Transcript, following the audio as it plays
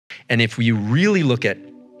And if you really look at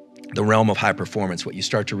the realm of high performance, what you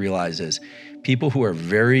start to realize is people who are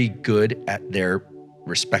very good at their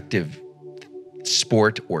respective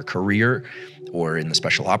sport or career or in the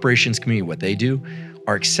special operations community, what they do,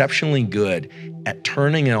 are exceptionally good at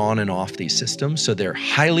turning on and off these systems. So they're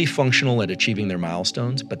highly functional at achieving their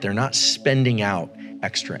milestones, but they're not spending out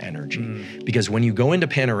extra energy. Because when you go into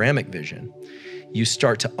panoramic vision, you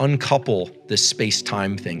start to uncouple this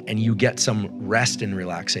space-time thing and you get some rest and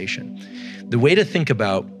relaxation. The way to think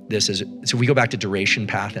about this is, so we go back to duration,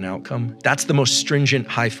 path, and outcome. That's the most stringent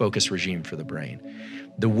high focus regime for the brain.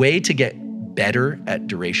 The way to get better at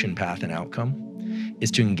duration, path, and outcome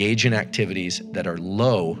is to engage in activities that are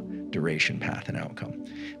low duration, path, and outcome,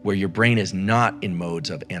 where your brain is not in modes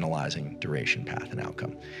of analyzing duration, path, and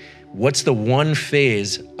outcome. What's the one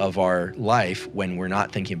phase of our life when we're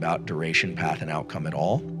not thinking about duration, path, and outcome at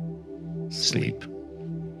all? Sleep.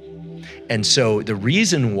 And so the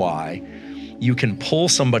reason why you can pull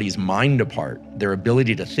somebody's mind apart, their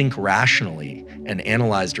ability to think rationally and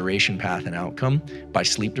analyze duration, path, and outcome by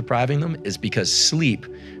sleep depriving them, is because sleep,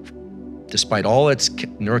 despite all its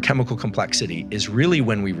neurochemical complexity, is really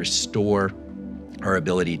when we restore our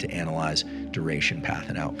ability to analyze duration, path,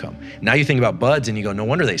 and outcome. Now you think about buds and you go, no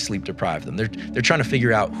wonder they sleep deprive them. They're trying to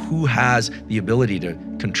figure out who has the ability to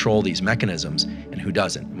control these mechanisms and who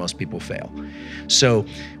doesn't. Most people fail. So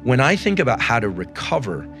when I think about how to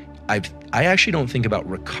recover, I actually don't think about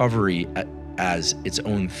recovery as its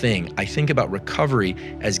own thing. I think about recovery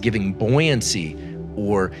as giving buoyancy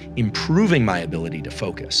or improving my ability to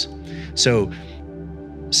focus. So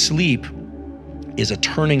sleep is a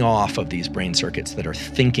turning off of these brain circuits that are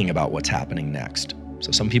thinking about what's happening next.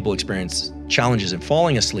 So some people experience challenges in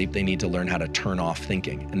falling asleep. They need to learn how to turn off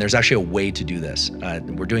thinking. And there's actually a way to do this.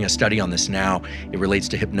 We're doing a study on this now. It relates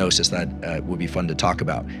to hypnosis that would be fun to talk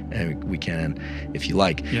about. And we can, if you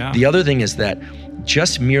like. Yeah. The other thing is that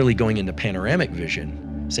just merely going into panoramic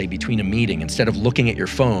vision, say between a meeting, instead of looking at your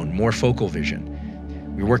phone, more focal vision.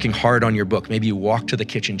 You're working hard on your book. Maybe you walk to the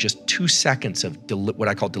kitchen, just 2 seconds of what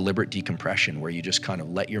I call deliberate decompression, where you just kind of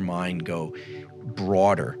let your mind go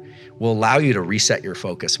broader, will allow you to reset your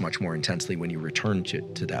focus much more intensely when you return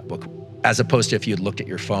to that book, as opposed to if you had looked at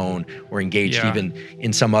your phone or engaged even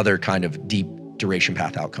in some other kind of deep duration,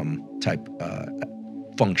 path, outcome type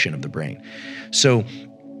function of the brain. So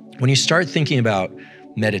when you start thinking about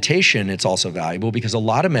meditation, it's also valuable because a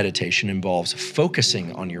lot of meditation involves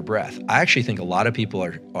focusing on your breath. I actually think a lot of people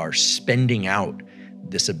are spending out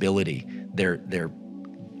this ability. They're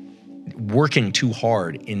working too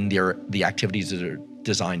hard in the activities that are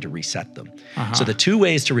designed to reset them. So the two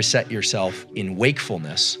ways to reset yourself in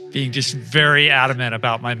wakefulness. Being just very adamant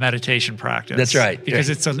about my meditation practice. That's right. Because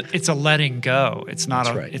it's a letting go. It's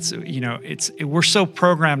not we're so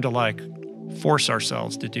programmed to like force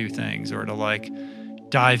ourselves to do things or to like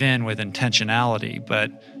dive in with intentionality,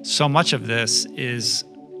 but so much of this is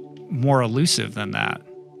more elusive than that.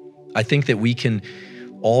 I think that we can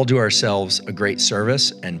all do ourselves a great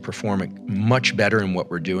service and perform much better in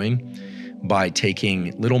what we're doing by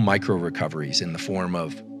taking little micro recoveries in the form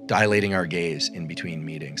of dilating our gaze in between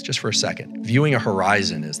meetings, just for a second. Viewing a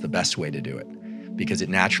horizon is the best way to do it because it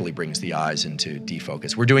naturally brings the eyes into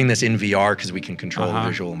defocus. We're doing this in VR because we can control the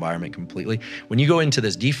visual environment completely. When you go into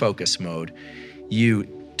this defocus mode, you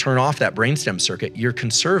turn off that brainstem circuit, you're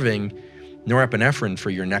conserving norepinephrine for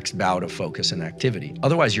your next bout of focus and activity.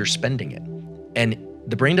 Otherwise, you're spending it. And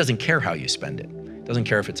the brain doesn't care how you spend it. Doesn't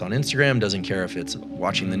care if it's on Instagram, doesn't care if it's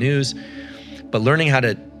watching the news. But learning how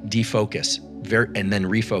to defocus and then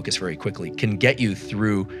refocus very quickly can get you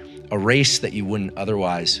through a race that you wouldn't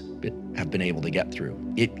otherwise have been able to get through.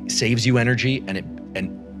 It saves you energy and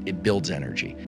it builds energy.